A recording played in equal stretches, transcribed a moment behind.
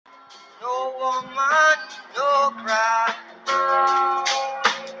woman, no cry.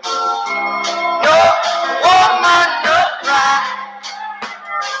 No woman, no cry.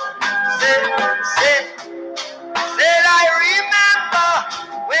 Said I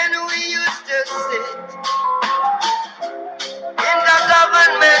remember when we used to sit in the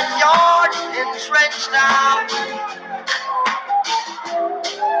government yard in Trenchtown,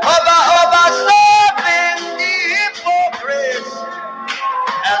 over serving the hypocrites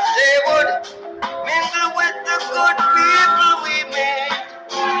as they would mingle with the good people we made.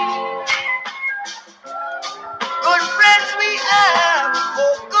 Good friends we have,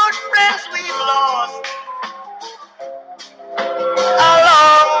 oh good friends we've lost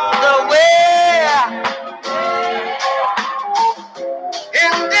along the way.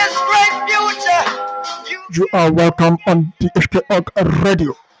 In this great future, You are welcome on the FKOG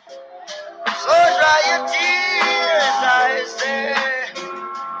Radio. so dry your tears, I say,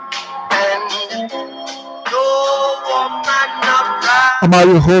 and no woman not cry. I'm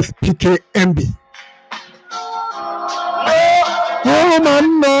your host PKMB. No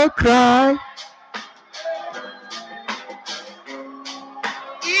Woman, no cry.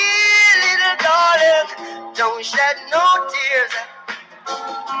 little darling, don't shed no tears.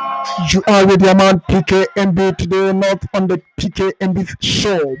 You are with your man PKMB today, not on the PKMB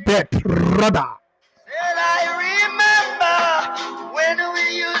show, but rather And I remember when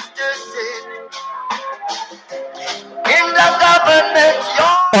we used to sit in the government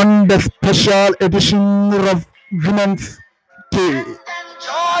yard on the special edition of Women's Day. and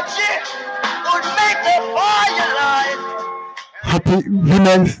Georgie would make the firelight. Happy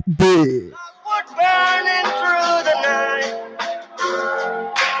Women's Day. Wood burning through the night.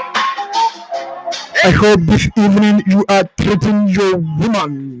 I hope this evening you are treating your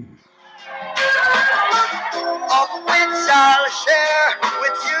woman Of which I'll share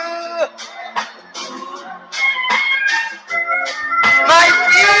with you. My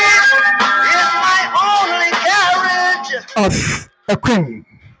feet is my only carriage, as a queen.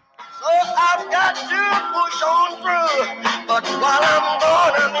 so I've got to push on through. But while I'm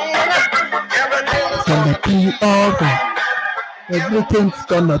gone, I mean, everything's Gonna be alright. Everything's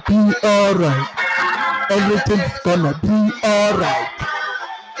gonna be alright. Everything's gonna be alright.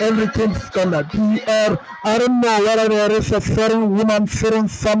 Everything's gonna be alright. I don't know whether there is a certain woman sitting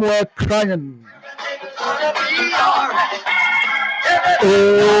somewhere crying. gonna be alright.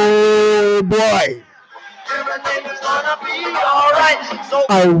 Oh boy. Everything's gonna be alright. So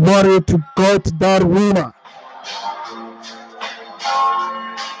I want you to go to that woman.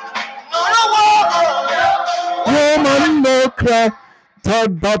 Woman, no cry. Tell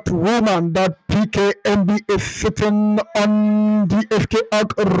that woman that PKMB is sitting on the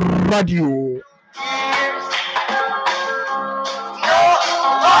FKOG radio.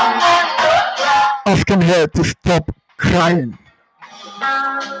 Asking her to stop crying.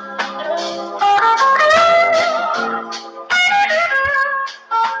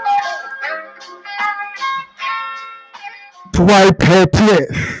 To wipe her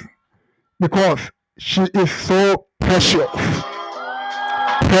tears because she is so precious.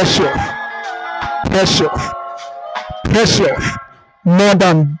 Precious, precious, precious, more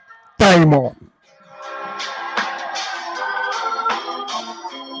than diamond.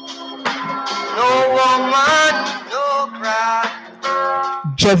 no woman, no cry.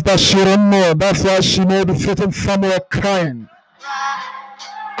 Just that she don't know, that's why she may be sitting somewhere crying.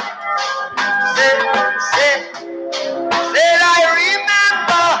 Said I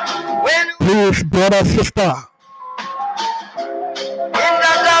remember when Please, brother, sister, in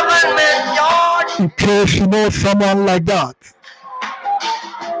the government yard, in case you know someone like that,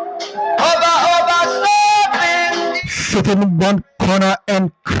 over serving, sitting in one corner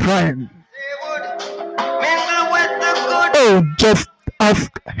and crying. they would mingle with the good, Oh, just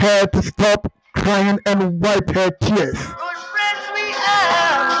ask her to stop crying and wipe her tears. good friends we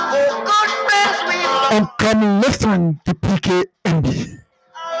have, oh good friends we lost And come listen to PKMB.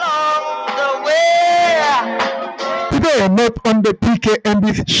 along the way. Today, not on the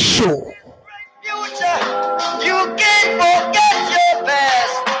PKMB show. Future, you can't forget your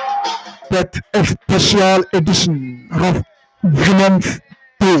past. But a special edition of Women's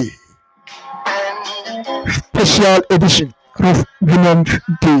Day. And Special edition of Women's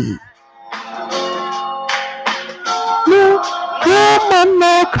Day. No, woman,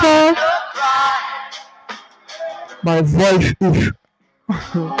 no cry. cry. My voice is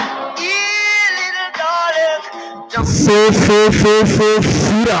Little darling, don't so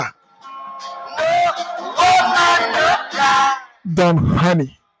sweeter woman, no cry. than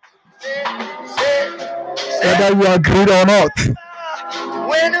honey. Say, Whether you agree or not,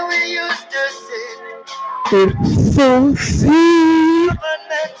 when we used to sit. It's so sweet.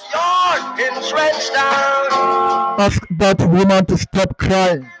 Government yard in Trenchtown. Ask that woman to stop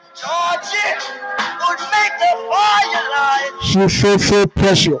crying. Georgie would make the firelight. She's so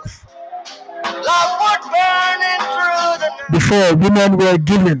precious. Love would burning through the night. Before women were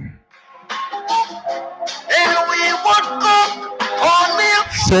given And we would cook cornmeal,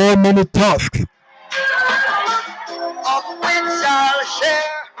 so many tasks of which I'll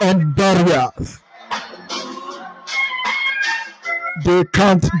share. and barriers. They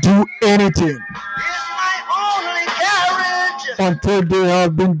can't do anything Is my only carriage. until they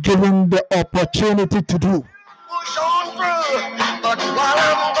have been given the opportunity to do. Push on through. But while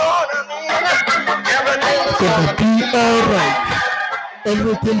I'm gone, I mean, everything's Gonna gonna be alright.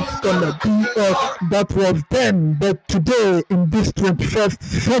 Everything's gonna be that was then, but today in this 21st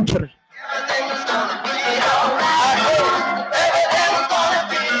century, everything's gonna be alright. Everything's gonna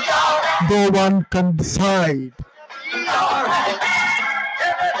be alright. no one can decide. Be alright.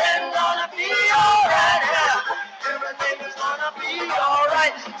 Everything's gonna be alright. Yeah. Everything's gonna be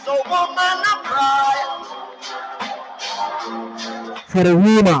alright. So woman, I'm crying. For a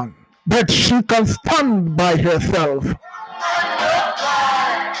woman, that she can stand by herself.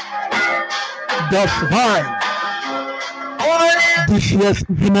 That's why All is this year's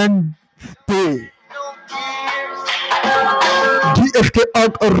Women's Day, no tears. DFK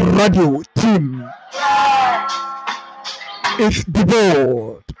Art Radio team is the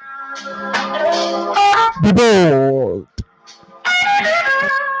bold. The bold.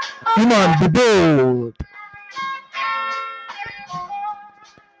 Woman, the bold.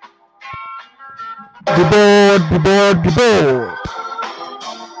 The bold, the bold, the bold.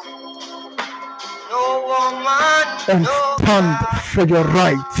 No woman, And no stand man. for your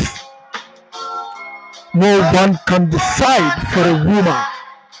rights. No one can decide for a woman.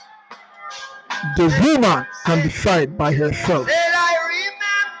 The woman can decide by herself. Said I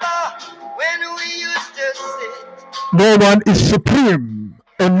remember when we used to sit. No one is supreme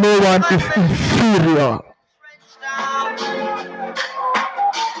and no one is inferior.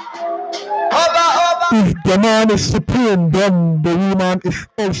 Oba, oba, If the man is supreme, then the woman is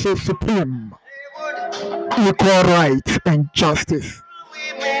also supreme. would Equal rights and justice.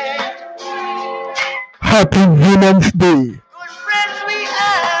 we made. Happy Women's Day. Good friends we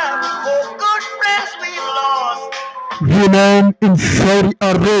have, oh good friends we've lost Women in Saudi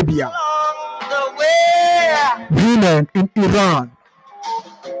Arabia. along the way. Women in Iran.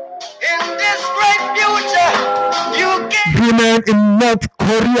 In this great future, you get Women in North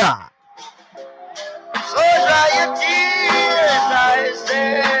Korea. so dry your tears, I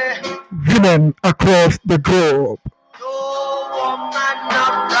say. Women across the globe. No woman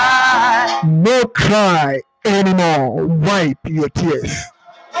not cry. No cry anymore. Wipe your tears.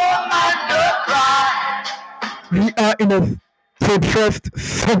 Woman no cry. We are in the 21st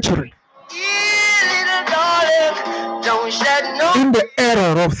century. Little darling, don't shed no In the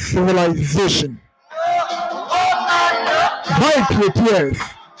era of civilization. woman no cry. Wipe your tears.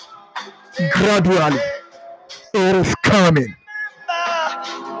 Gradually. It is coming.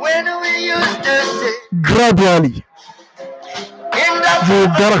 When we used to sit Gradually. in the You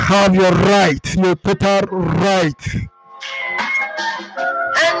gotta have your rights, your total rights.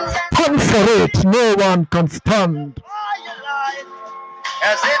 and Stand for it. No one can stand firelight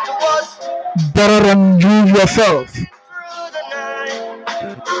as it was better than you yourself. through the night.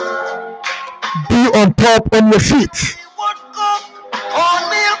 Be on top on your feet. We would cook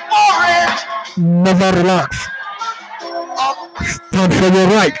cornmeal porridge Never relax. up Stand for your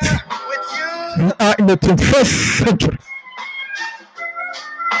rights. with you, We are in the 21st century.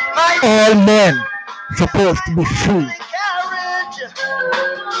 my All men supposed to be free. carriage.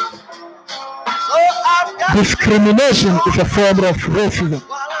 So I've got Discrimination is a form of racism,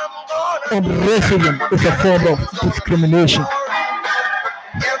 while I'm gone. and racism is a form of discrimination.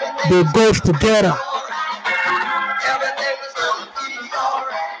 Everything, They go together. everything's gonna be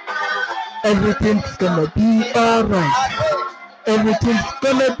alright. Everything's gonna be alright. I say, Everything's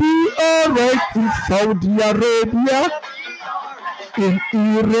gonna be alright in Saudi Arabia, in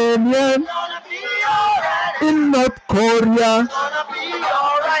Iranian, gonna be alright. in North Korea, Gonna be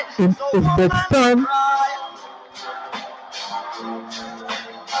alright. in So Uzbekistan, woman cry.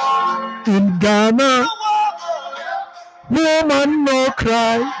 in Ghana. Woman no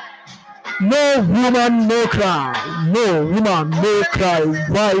cry. No woman no cry. No woman no cry.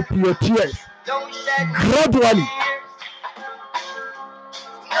 Wipe your tears. Don't shed Gradually,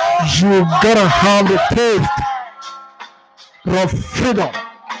 no you gotta have the taste of freedom,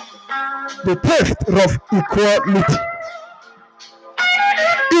 the taste of equality.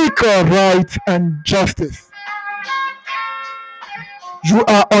 equal rights and justice. You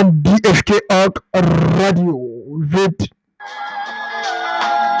are on BFK Arc Radio with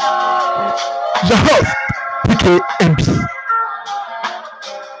the host, PKMP.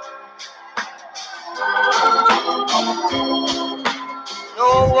 No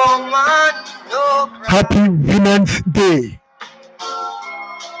woman, no cry. Happy Women's Day.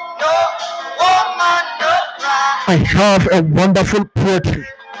 No woman, no cry. I have a wonderful poetry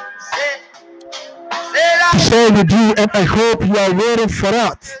Say to like share with you, and I hope you are waiting for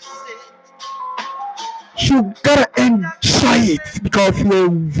that. You gotta enjoy it because you're a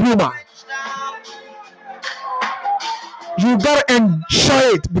woman. You gotta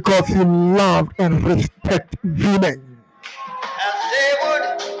enjoy it because you love and respect women. as they would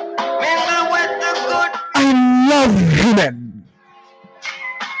mingle with the good, I love women.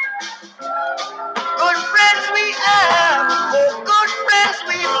 good friends we have. Oh, good friends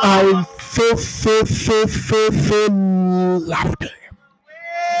we I so love them.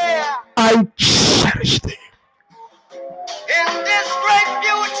 have. I cherish them. In this great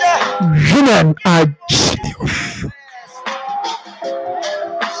future, Women are genius.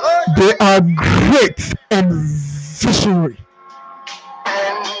 so They are great and visionary.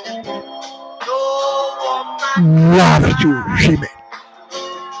 and no woman, Love you, women.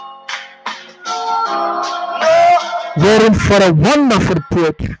 no Waiting for a wonderful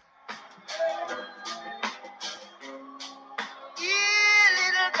poetry.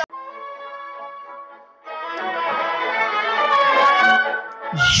 little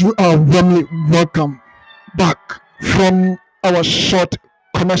You are warmly welcome back from our short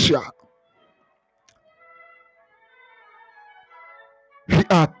commercial. We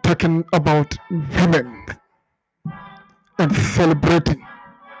are talking about women and celebrating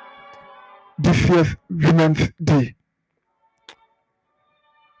this year's Women's Day.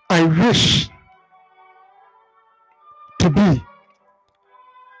 I wish to be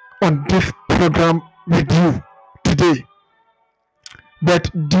on this program with you today, but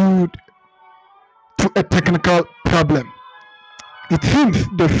due to a technical problem, it seems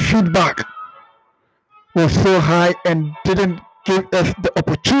the feedback was so high and didn't give us the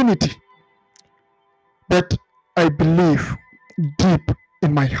opportunity. But I believe deep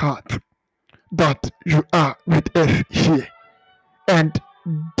in my heart that you are with us here, and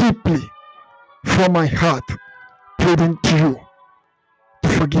deeply from my heart pleading to you to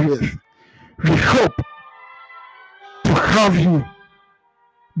forgive us. We hope to have you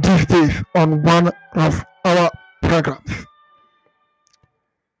these days on one of our programs.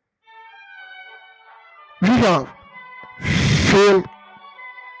 We have Phil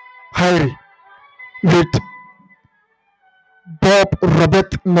Harry with Bob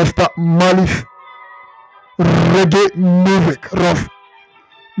Robert Mr. Malice reggae music of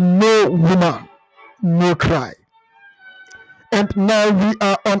No Woman, No Cry. And now we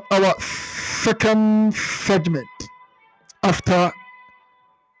are on our second segment after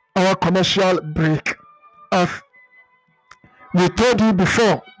our commercial break. As we told you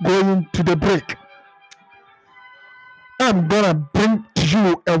before going to the break, I'm gonna bring to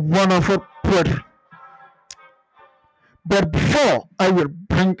you a wonderful poetry. But before I will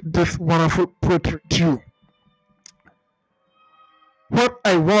bring this wonderful poetry to you, what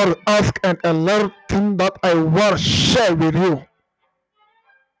I want to ask and a little thing that I want to share with you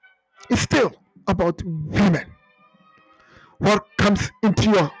is still about women. What comes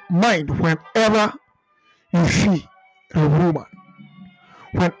into your mind whenever you see a woman?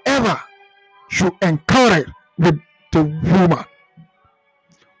 Whenever you encounter with the woman,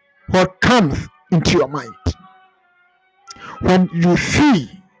 what comes into your mind? When you see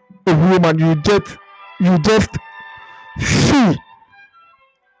a woman, you just see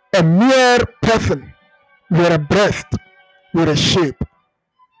a mere person with a breast, with a shape,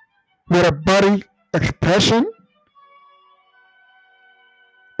 with a body expression,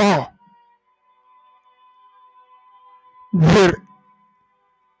 or with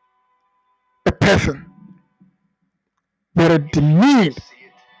a person with a demeaned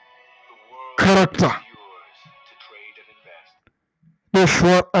character. That's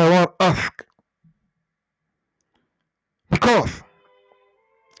what I want to ask. Because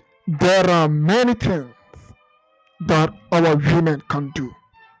there are many things that our women can do.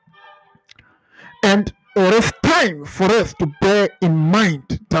 And it is time for us to bear in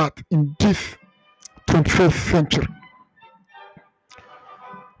mind that in this 21st century,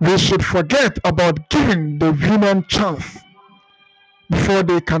 we should forget about giving the women chance before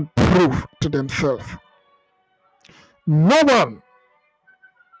they can prove to themselves. No one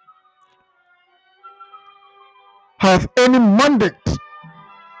has any mandate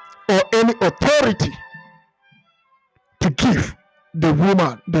or any authority to give the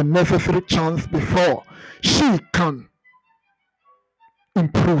woman the necessary chance before she can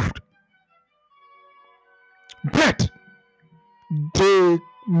improve. But they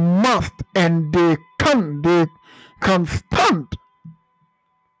must and they can stand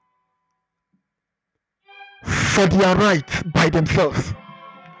for their rights by themselves.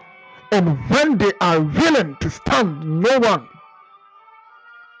 And when they are willing to stand, no one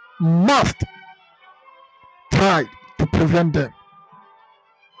must try to prevent them.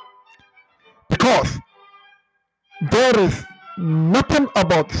 Because there is nothing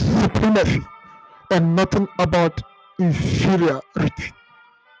about supremacy and nothing about inferiority.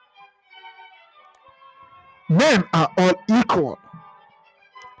 Men are all equal.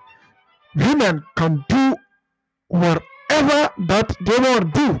 Women can do whatever that they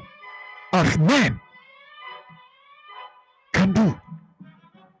want to do as men can do.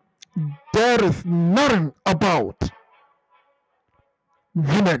 There is nothing about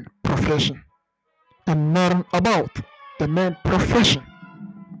women profession and nothing about the men profession.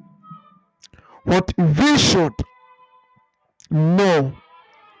 What we should know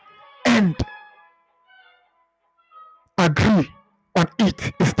and agree on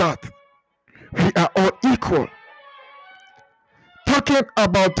it is that we are all equal. Talking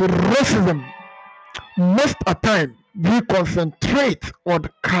about racism, most of the time we concentrate on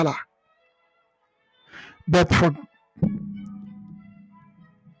color, but forgotten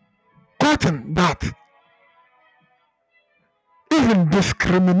that even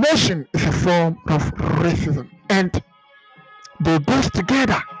discrimination is a form of racism, and they go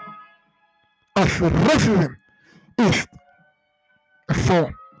together, as racism is a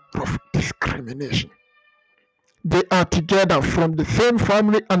form of discrimination. They are together from the same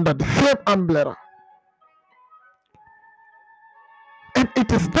family under the same umbrella. And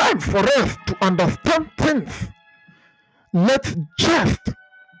it is time for us to understand things. Let's just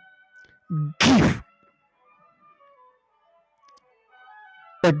give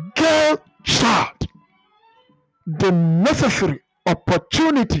a girl child the necessary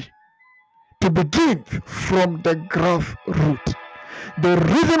opportunity to begin from the grassroots. The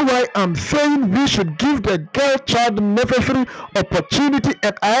reason why I'm saying we should give the girl child the necessary opportunity,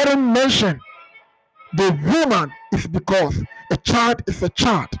 and I didn't mention the woman, is because a child is a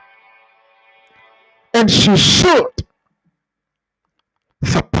child, and she should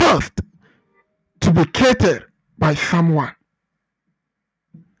supposed to be catered by someone.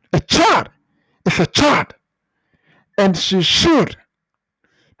 A child is a child, and she should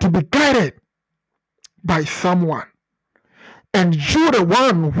to be guided by someone. And you're the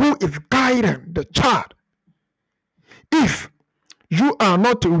one who is guiding the child. If you are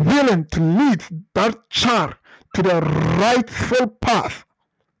not willing to lead that child to the rightful path,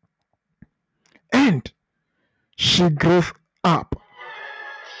 and she grows up,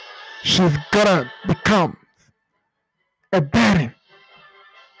 she's gonna become a burden.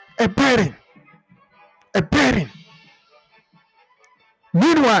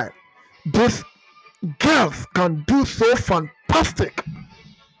 Meanwhile, these girls can do so fantastic,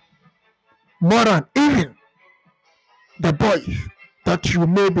 more than even the boys that you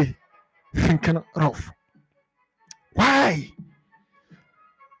may be thinking of. Why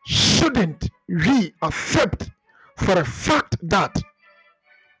shouldn't we accept for a fact that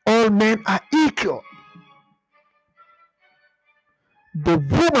all men are equal? The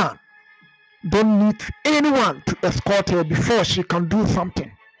woman don't need anyone to escort her before she can do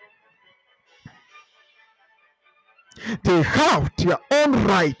something. They have their own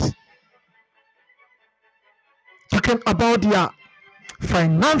right. Talking about their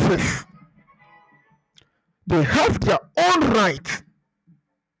finances, they have their own right.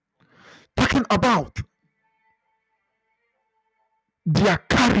 Talking about their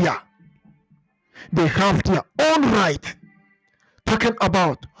career, they have their own right. Talking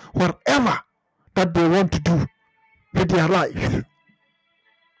about whatever that they want to do with their life.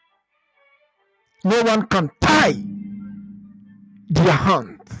 No one can tie their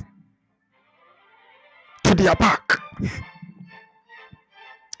hands to their back.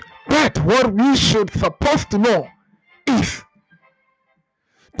 But what we should supposed to know is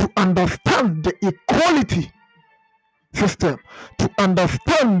to understand the equality system, to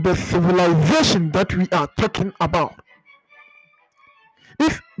understand the civilization that we are talking about.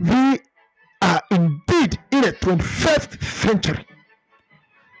 If we are indeed in the 21st century,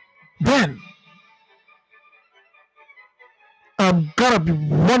 then I'm gonna be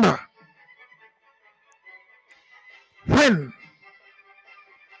wonder when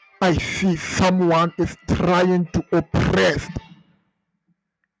I see someone is trying to oppress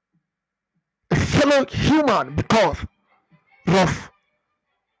fellow human because of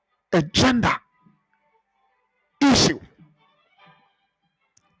a gender issue.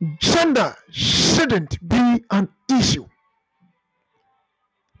 Gender shouldn't be an issue,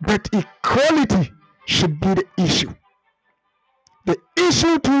 but equality should be the issue. The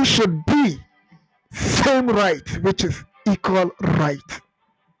issue too should be same rights, which is equal rights.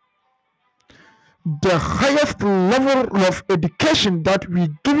 The highest level of education that we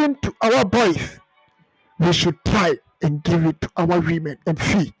give to our boys, we should try and give it to our women and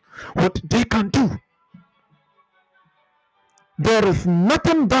see what they can do. There is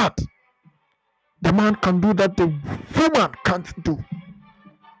nothing that the man can do that the woman can't do.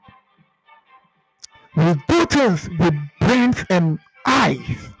 We do things with brains and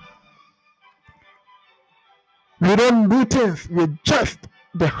eyes. We don't do things with just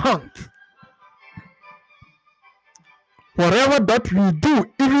the hands. Whatever that we do,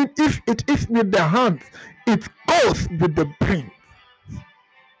 even if it is with the hands, it goes with the brain.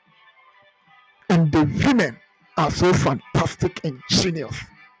 And the women are so fantastic and genius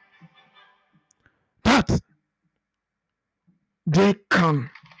that they can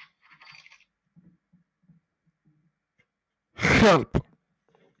help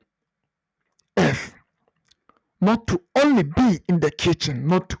us not to only be in the kitchen,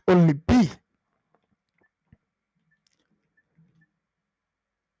 not to only be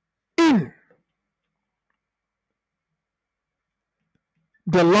in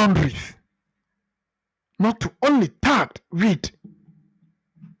the laundries, not to only tag with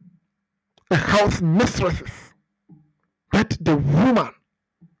the house mistresses, but the woman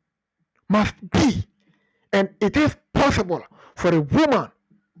must be, and it is possible for a woman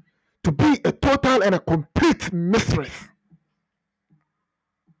to be a total and a complete mistress,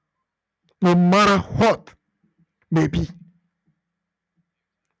 no matter what may be.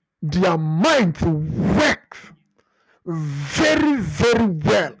 Their minds work very, very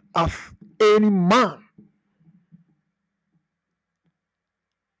well as any man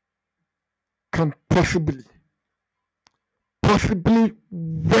can possibly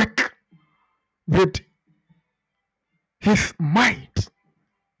work with his mind.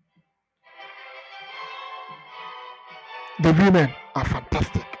 The women are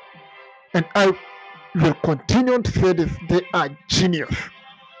fantastic, and I will continue to say this: they are genius.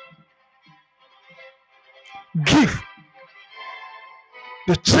 Give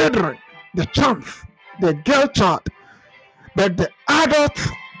the children the chance, the girl child, that the adults,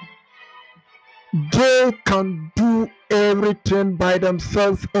 they can do everything by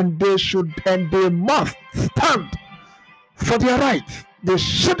themselves, and they should and they must stand for their rights. They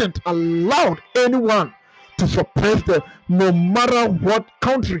shouldn't allow anyone to suppress them, no matter what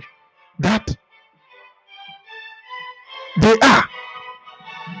country that they are.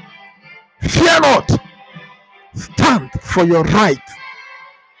 Fear not. Stand for your rights.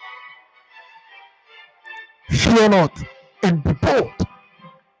 Fear not and be bold.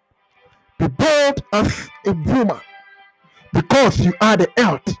 Be bold as a woman, because you are the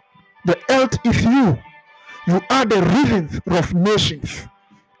earth. The earth is you. You are the reasons of nations,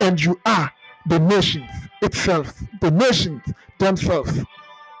 and you are the nations itself, the nations themselves.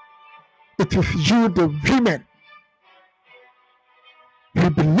 It is you, the women. We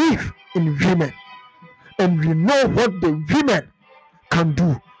believe in women, and we know what the women can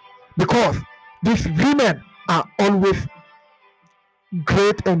do, because these women are always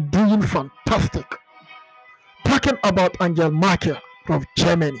great and doing fantastic. Talking about Angela Merkel of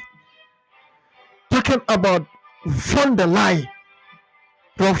Germany, talking about von der Leyen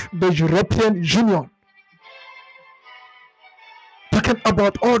of the European Union, talking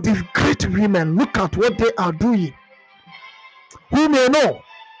about all these great women. Look at what they are doing. Who may know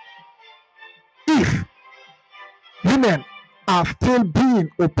if women are still being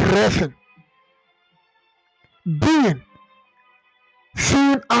oppressed, being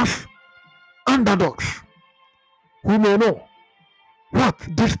seen as underdogs? Who may know what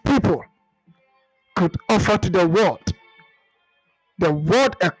these people could offer to the world? The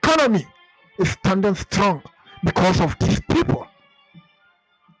world economy is standing strong because of these people.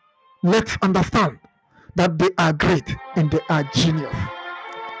 Let's understand that they are great and they are genius.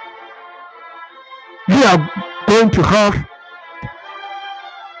 We are going to have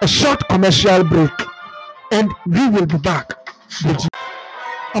a short commercial break, and we will be back with you.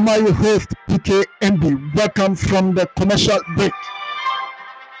 I'm your host, PK NB. Welcome from the commercial break.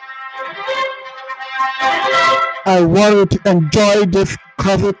 I want you to enjoy this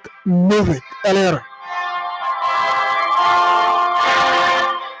classic music earlier.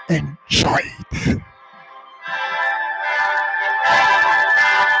 Enjoy it.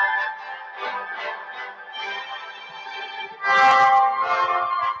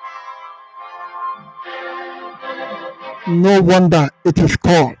 No wonder it is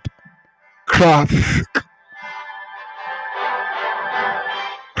called classic.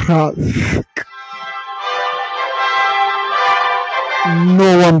 Classic.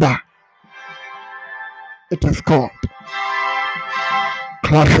 No wonder it is called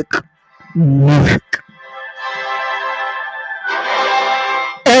classic music.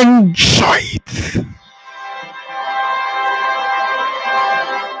 Enjoy it.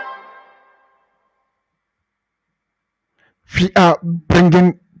 We are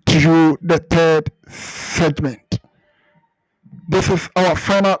bringing to you the third segment. This is our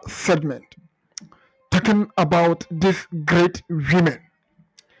final segment, talking about these great women.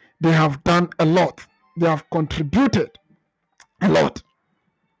 They have done a lot. They have contributed a lot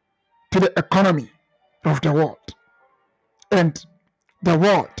to the economy of the world. And the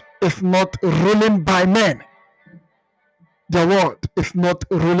world is not ruling by men. The world is not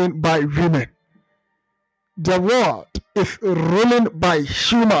ruling by women. The world is ruling by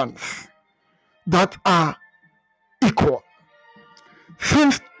humans that are equal.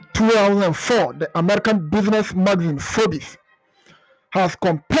 Since 2004, the American business magazine Forbes has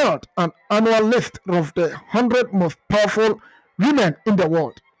compiled an annual list of the 100 most powerful women in the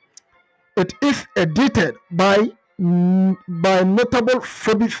world. It is edited by notable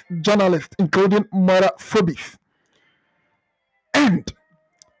Forbes journalists, including Mara Forbes, and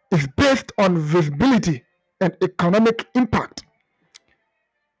is based on visibility and economic impact.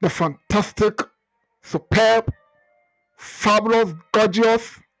 The fantastic, superb, fabulous,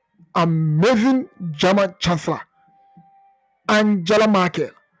 gorgeous, amazing German Chancellor Angela Merkel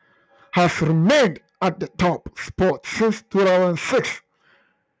has remained at the top spot since 2006,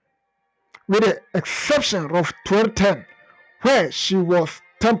 with the exception of 2010, where she was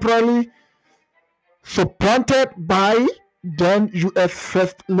temporarily supplanted by then U.S.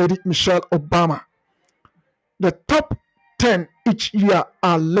 First Lady Michelle Obama. The top 10 each year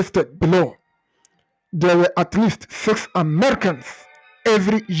are listed below. There were at least 6 Americans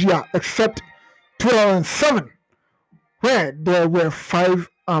every year except 2007, where there were 5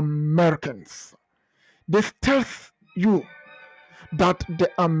 Americans. This tells you that the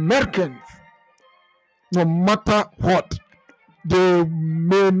Americans, no matter what, they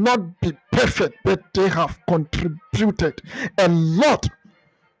may not be perfect, but they have contributed a lot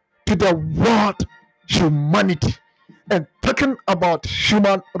to the world humanity. And talking about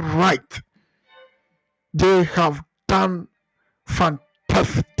human rights, they have done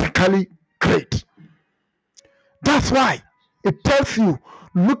fantastically great. That's why it tells you,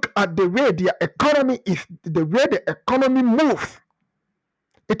 look at the way their economy is, the way the economy moves.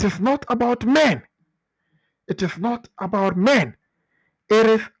 It is not about men. It is not about men. It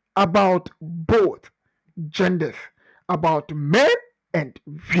is about both genders, about men and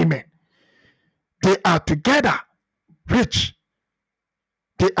women. They are together, which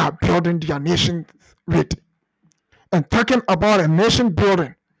they are building their nations with. And talking about a nation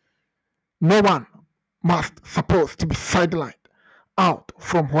building, no one must supposed to be sidelined out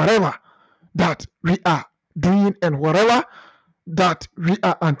from whatever that we are doing and whatever that we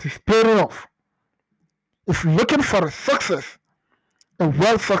are anticipating of. If you're looking for a success, a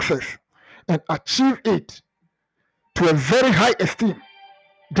world success, and achieve it to a very high esteem,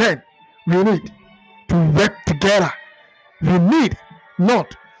 then we need to work together. We need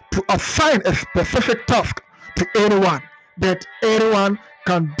not to assign a specific task to anyone, that anyone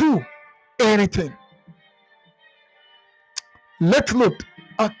can do anything. Let's look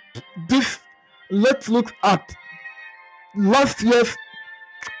at this. Let's look at last year's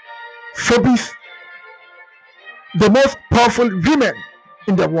Forbes, the most powerful women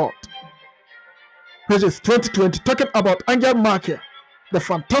in the world, which is 2020, talking about Angela Merkel, the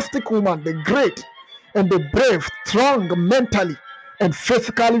fantastic woman, the great and the brave, strong mentally and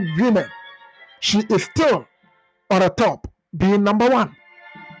physically women. She is still on the top, being number 1.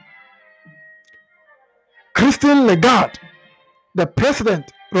 Christine Lagarde, the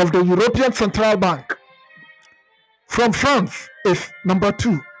president of the European Central Bank from France, is number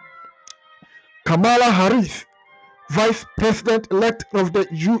 2. Kamala Harris, vice president-elect of the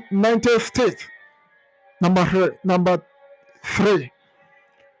United States, number 3.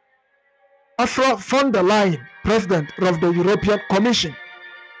 Ursula von der Leyen, president of the European Commission,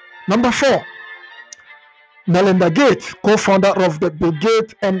 number 4. Melinda Gates, co-founder of the Bill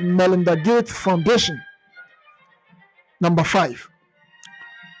Gates and Melinda Gates Foundation, number 5.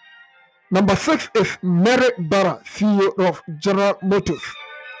 Number 6 is Mary Barra, CEO of General Motors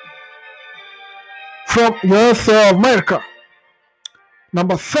from USA of America.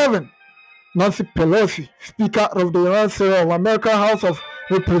 Number 7, Nancy Pelosi, Speaker of the United States of America House of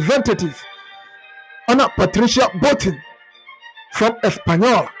Representatives. Anna Patricia Botin, From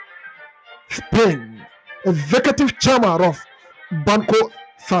Espanyol, Spain, Executive Chairman of Banco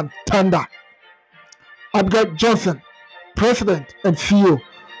Santander. Edgar Johnson, President and CEO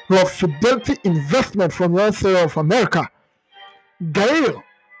of Fidelity Investment from USA of America. Gail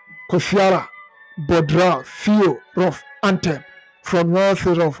Kosiara Bodra, CEO of Anthem from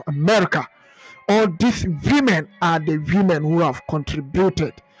USA of America. All these women are the women who have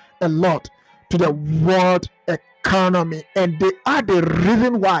contributed a lot to the world economy, and they are the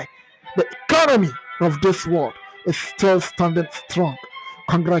reason why the economy of this world is still standing strong.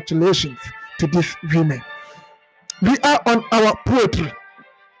 Congratulations to these women. We are on our poetry.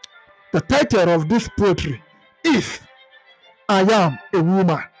 The title of this poetry is I Am a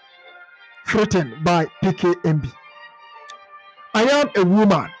Woman, written by PKMB. I am a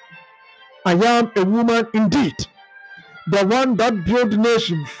woman. I am a woman indeed, the one that build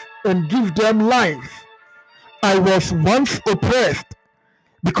nations and give them lives. I was once oppressed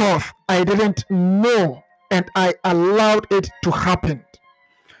because I didn't know and I allowed it to happen.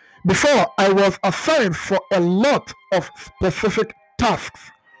 Before, I was assigned for a lot of specific tasks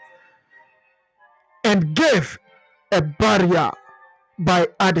and gave a barrier by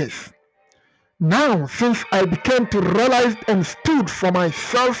others. Now, since I began to realize and stood for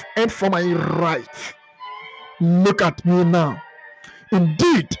myself and for my rights, look at me now.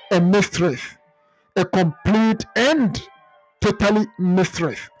 Indeed, a mistress, a complete and totally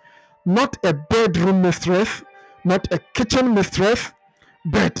mistress. Not a bedroom mistress, not a kitchen mistress,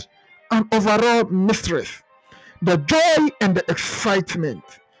 but an overall mistress. The joy and the excitement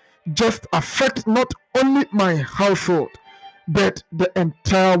just affect not only my household, but the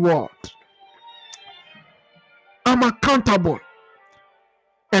entire world. I'm accountable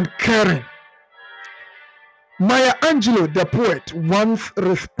and caring. Maya Angelou, the poet, once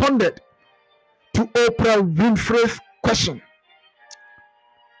responded to Oprah Winfrey's question,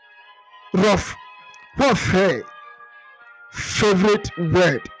 Ruff, what's her favorite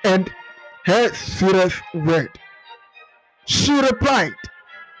word and her serious word? She replied,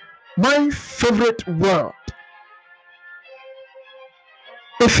 my favorite word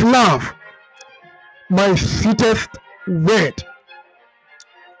is love. My sweetest word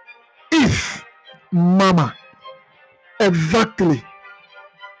is mama. Exactly.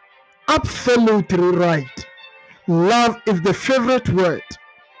 Absolutely right. Love is the favorite word.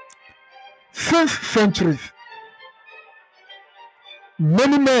 Since centuries,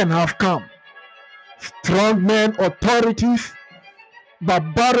 many men have come. Strong men, authorities,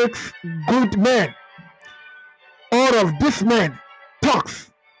 barbarics, good men. All of these men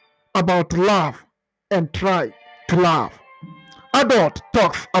talks about love and try to love. Adult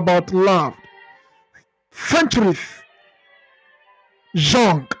talks about love. Centuries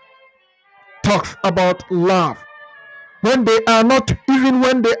young talks about love. When they are not, even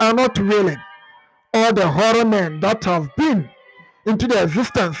when they are not willing, all the horror men that have been into the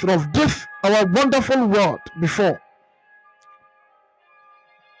existence of this our wonderful world before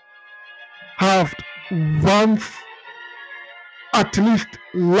have once at least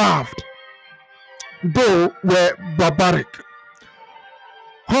loved, though were barbaric.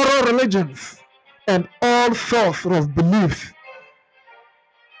 Horror religions and all sorts of beliefs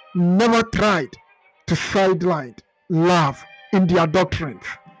never tried to sideline love in their doctrines.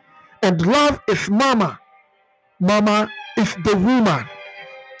 And love is mama. Mama is the woman.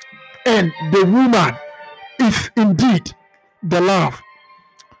 And the woman is indeed the love.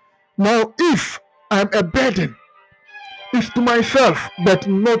 Now, if I'm a burden, it's to myself, but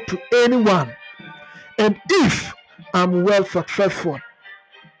not to anyone. And if I'm well successful,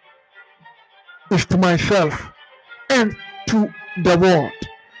 it's to myself and to the world.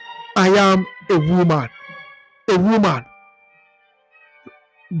 I am a woman. A woman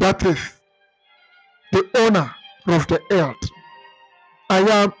that is the owner of the earth. I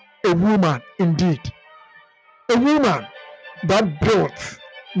am a woman indeed. A woman that builds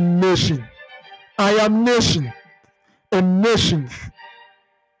nation. I am nation, and nations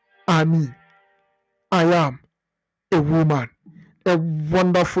are me. I am a woman, a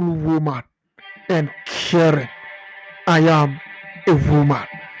wonderful woman, and caring. I am a woman.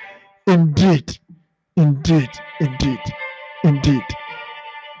 Indeed, indeed, indeed, indeed.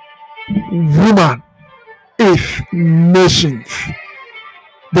 Woman is nations.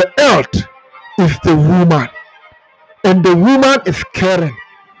 The earth is the woman, and the woman is caring.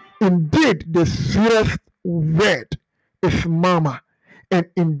 Indeed, the sweetest word is mama, and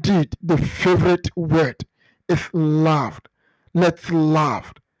indeed, the favorite word is loved. Let's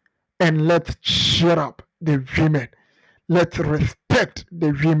love and let's cheer up the women. Let's respect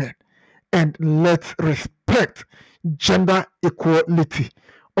the women and let's respect gender equality,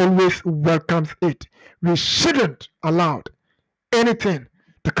 always welcomes it. We shouldn't allow anything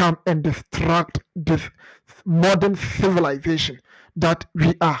to come and distract this modern civilization that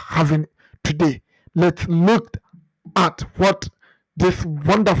we are having today. Let's look at what these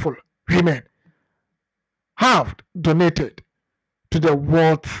wonderful women have donated to the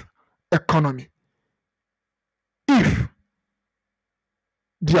world's economy. If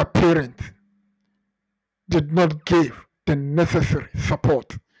their parents did not give the necessary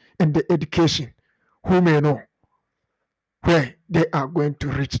support in the education, who may know where they are going to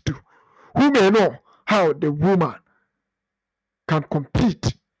reach to? Who may know how the woman can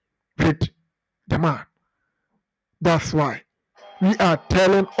compete with the man? That's why we are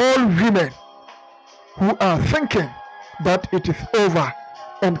telling all women who are thinking that it is over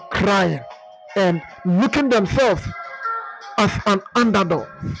and crying and looking themselves as an underdog,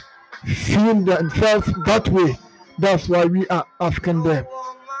 seeing themselves that way. That's why we are asking them.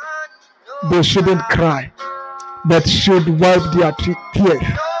 They shouldn't cry, but should wipe their tears.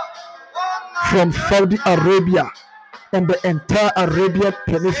 From Saudi Arabia and the entire Arabian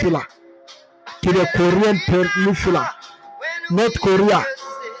Peninsula to the Korean Peninsula, North Korea,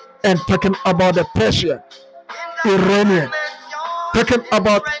 and talking about the Persian, Iranian, talking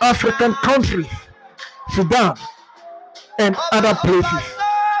about African countries, Sudan, and other places.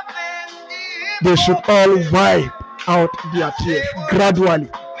 They should all wipe out their tears gradually.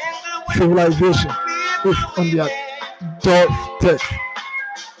 Civilization is on their doorstep.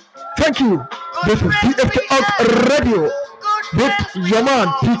 Thank you. This is DFK Out Radio with your man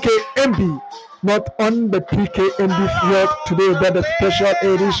PKMB. Not on the PKMB's world today, but a special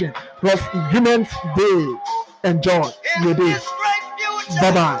edition of Women's Day. Enjoy your day.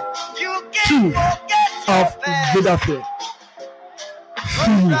 Bye bye. Chief of Vidafé.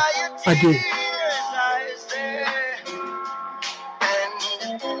 See you again.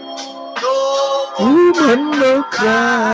 Woman no cry.